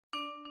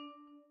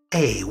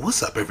Hey,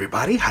 what's up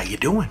everybody? How you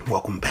doing?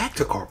 Welcome back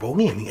to Karpo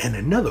Gaming and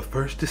another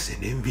First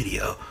Descendant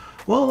video.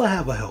 Well, I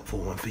have a helpful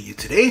one for you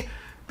today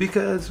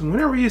because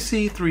whenever you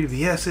see 3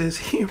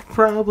 VSs, you're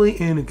probably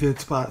in a good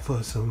spot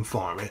for some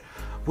farming.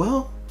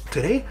 Well,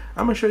 today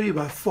I'm going to show you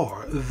by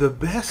far the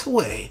best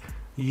way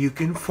you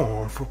can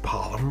farm for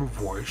Polymer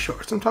Void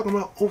Shards. I'm talking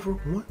about over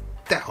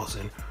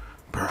 1,000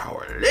 per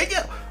hour. Let's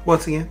go!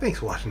 Once again, thanks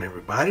for watching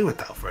everybody.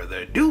 Without further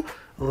ado,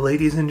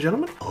 ladies and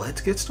gentlemen,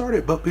 let's get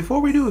started. But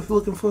before we do, if you're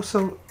looking for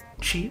some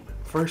cheap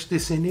First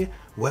Descendant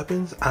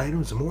weapons,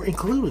 items, and more,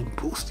 including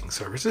boosting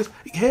services,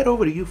 you can head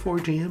over to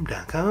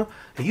u4gm.com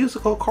and use the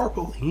code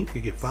Karpo and you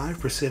can get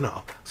 5%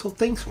 off. So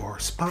thanks for our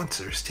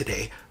sponsors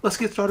today. Let's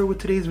get started with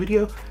today's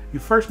video. You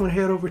first want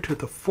to head over to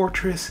the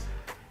fortress,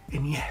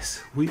 and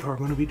yes, we are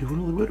going to be doing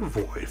a little bit of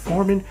void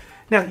farming.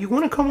 Now you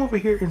want to come over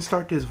here and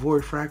start this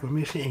void fragment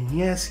mission, and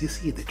yes, you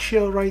see the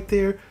chill right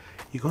there.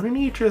 You're going to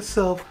need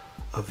yourself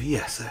a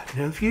VSA.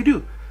 Now if you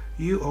do,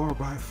 you are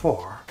by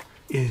far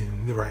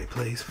in the right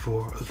place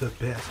for the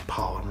best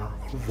Polymer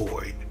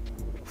Void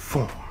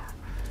farm.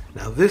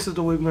 Now this is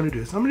the way we're going to do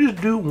this. I'm going to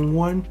just do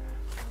one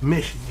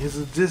mission. This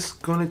is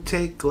just going to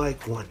take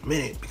like 1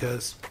 minute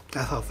because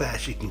that's how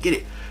fast you can get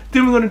it.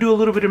 Then we're going to do a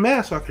little bit of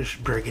math so I can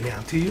just break it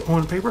down to you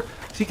on paper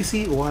so you can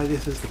see why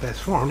this is the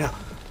best farm. Now,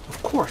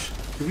 of course,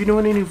 if you're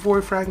doing any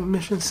void fragment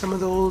missions, some of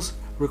those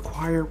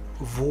require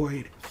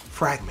void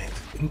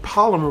fragments and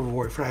polymer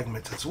void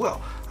fragments as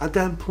well. I've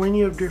done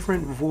plenty of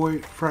different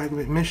void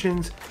fragment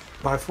missions.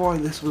 By far,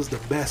 this was the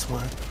best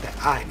one that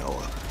I know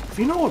of. If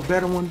you know a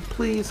better one,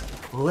 please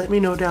let me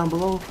know down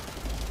below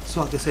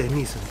so I can save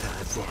me some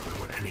time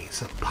farming when I need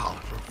some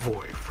polymer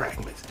void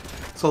fragments.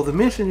 So the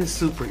mission is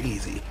super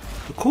easy.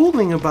 The cool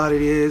thing about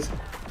it is,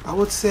 I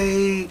would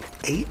say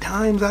 8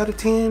 times out of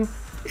 10,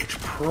 it's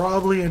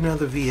probably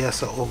another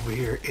VSO over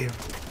here.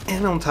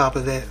 And on top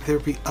of that,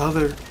 there'll be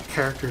other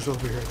characters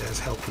over here that's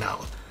helping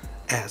out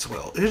as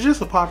well. It's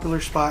just a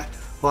popular spot.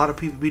 A lot of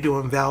people be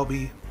doing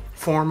Valby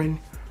farming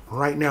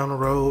right down the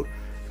road.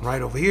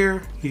 Right over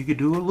here, you could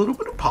do a little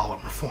bit of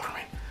polymer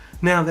farming.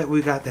 Now that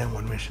we got that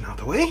one mission out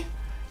the way,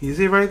 you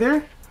see right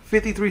there,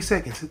 53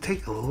 seconds. It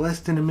takes less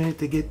than a minute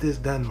to get this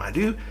done, my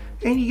dude,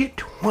 and you get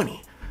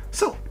 20.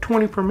 So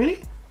 20 per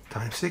minute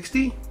times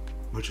 60,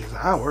 which is an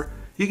hour,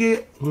 you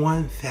get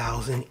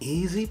 1,000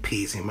 easy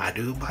peasy, my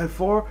dude. By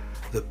far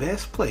the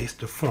best place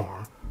to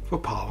farm for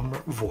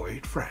polymer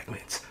void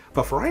fragments.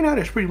 But for right now,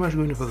 that's pretty much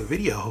going for the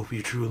video. Hope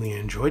you truly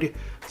enjoyed it.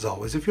 As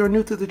always, if you're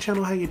new to the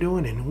channel, how you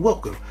doing, and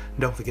welcome.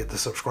 Don't forget to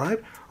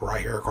subscribe.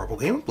 Right here at Karpo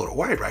Gaming, upload a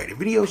wide variety of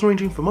videos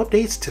ranging from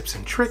updates, tips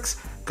and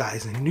tricks,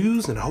 guides and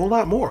news, and a whole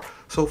lot more.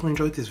 So hopefully you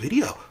enjoyed this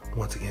video.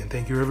 Once again,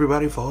 thank you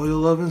everybody for all your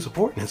love and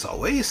support. And as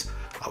always,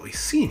 I'll be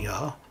seeing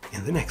y'all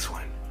in the next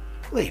one.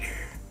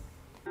 Later.